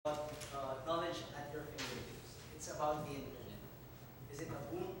Is it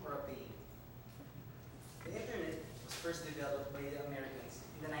a boon or a pain? The internet was first developed by the Americans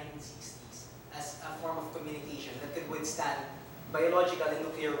in the 1960s as a form of communication that could withstand biological and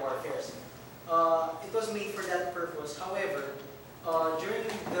nuclear warfares. It was made for that purpose. However, during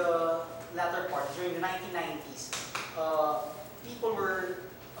the latter part, during the 1990s, people were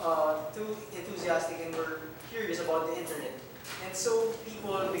too enthusiastic and were curious about the internet. And so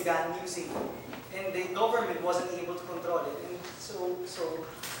people began using it. And the government wasn't able to control it. And so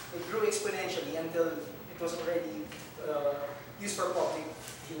it grew exponentially until it was already used for public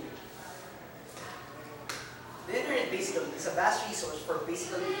viewing. The internet basically is a vast resource for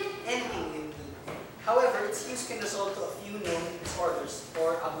basically anything you need. However, its use can result to a few known disorders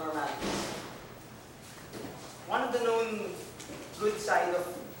or abnormalities. One of the known good side of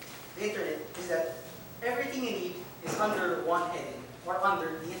the internet is that everything you need is under one heading, or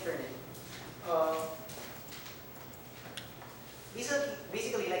under the internet.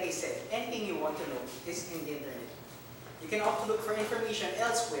 Basically, like I said, anything you want to know is in the internet. You can opt to look for information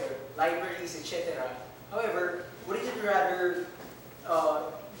elsewhere, libraries, etc. However, wouldn't you rather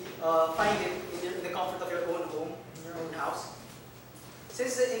find it in the comfort of your own home, in your own house?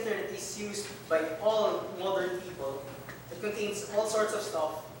 Since the internet is used by all modern people, it contains all sorts of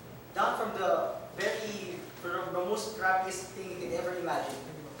stuff, down from the most crappiest thing you can ever imagine,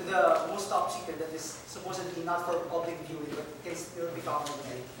 to the most top secret that is supposedly not for public viewing, but can still be found on the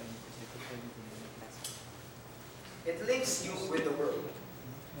net. It links you with the world.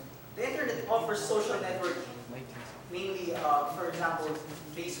 The internet offers social networking, mainly, for example,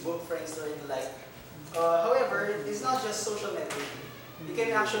 Facebook, Friendster, and the like. However, it's not just social networking. You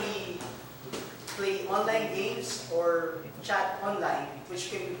can actually play online games or chat online,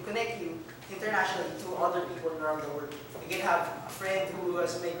 which can connect you internationally to other people around the world. You can have a friend who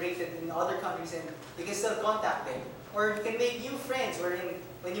has migrated in other countries and you can still contact them. Or you can make new friends wherein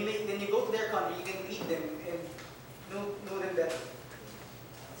when you go to their country, you can meet them and know them better.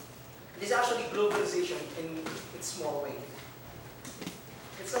 It is actually globalization in its small way.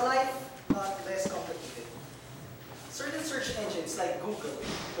 It's a life not less complicated. Certain search engines like Google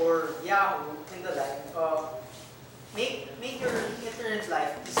or Yahoo and the like make your internet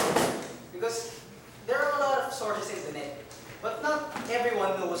life easier because there are a lot of sources in the net, but not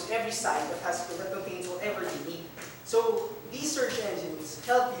everyone knows every site that contains whatever they need. So these search engines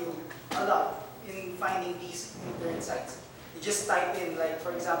help you a lot in finding these internet sites. You just type in, like,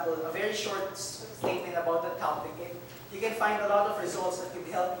 for example, a very short statement about the topic, and you can find a lot of results that can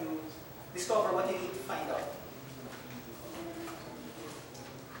help you discover what you need to find out.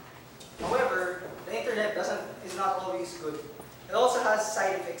 However, the internet is not always good. It also has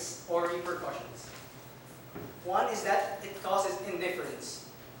side effects or repercussions. One is that it causes indifference.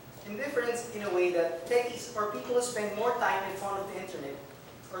 Indifference in a way that techies or people who spend more time in front of the internet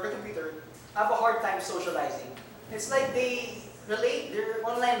or the computer have a hard time socializing. It's like they relate their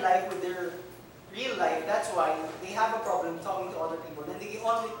online life with their real life. That's why they have a problem talking to other people. And they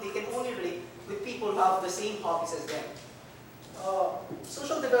can only relate with people who have the same hobbies as them.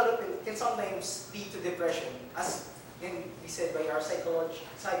 Social development can sometimes lead to depression, as can be said by our psychology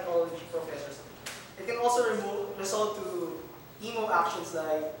professors. It can also result to emo actions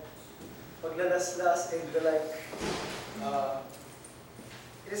like paglalaslas and the like.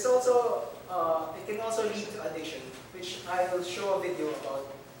 It can also lead to addiction, which I will show a video about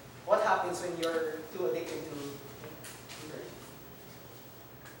what happens when you're too addicted to internet.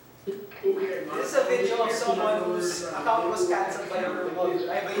 This is a video of someone whose account was cancelled by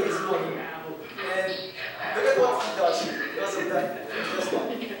his mother. And look at what he does because of that.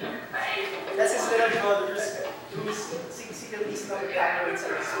 That's his little brother who's secretly stuck the camera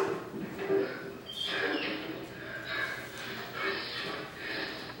inside his phone.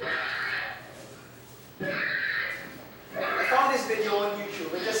 I found this video on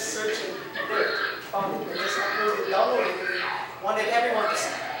YouTube. I just searched it there, found it, I just uploaded it, downloaded it, and wanted everyone to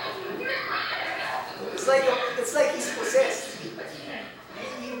see. It's like he's possessed. Do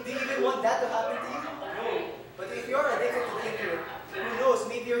you even want that to happen to you? No. But if you're addicted to the internet, who knows,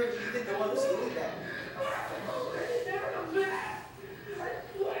 maybe you're even the one who's doing that.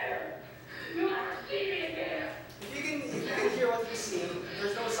 If you can hear what he's saying,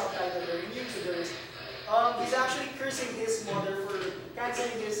 there's no subtitle there. In YouTube there is. He's actually cursing his mother for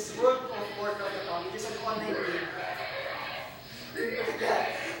canceling his World of Warcraft account, which is an online game. Look at that.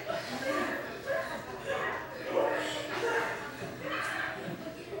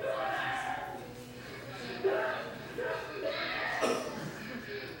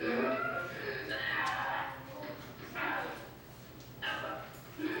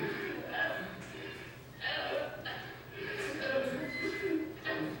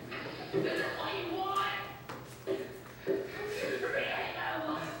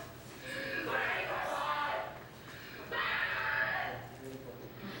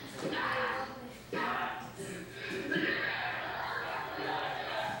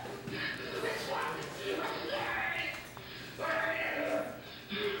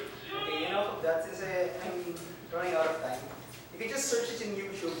 in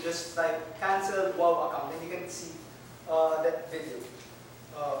YouTube, just type cancel WoW account and you can see that video.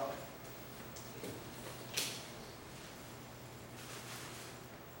 Uh,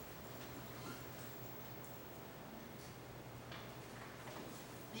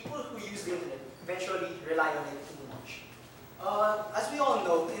 People who use the internet eventually rely on it too much. As we all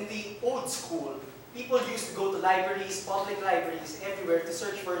know, in the old school, people used to go to libraries, public libraries, everywhere to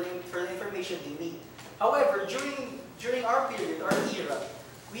search for the information they need. However, during our period, our era,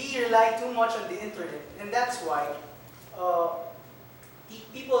 we rely too much on the internet, and that's why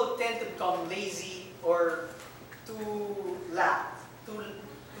people tend to become lazy or too lax.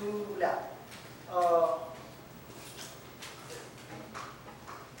 Too lax. Uh,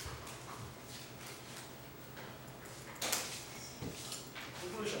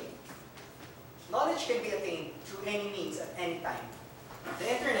 Conclusion. Knowledge can be attained through any means at any time. The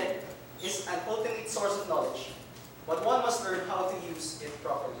internet is an ultimate source of knowledge, but one must learn how to use it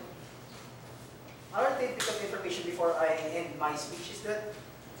properly. Another tidbit of information before I end my speech is that,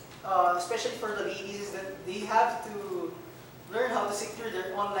 especially for the ladies, is that they have to learn how to secure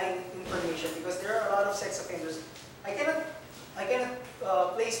their online information because there are a lot of sex offenders. I cannot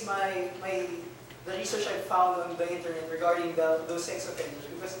place the research I found on the internet regarding those sex offenders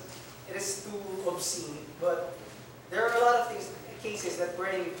because it is too obscene. But there are a lot of cases that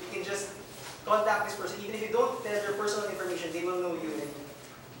where you can just contact this person, even if you don't tell their personal information, they will know you and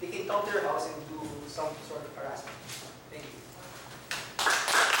they can come to your house and do some sort of harassment. Thank you.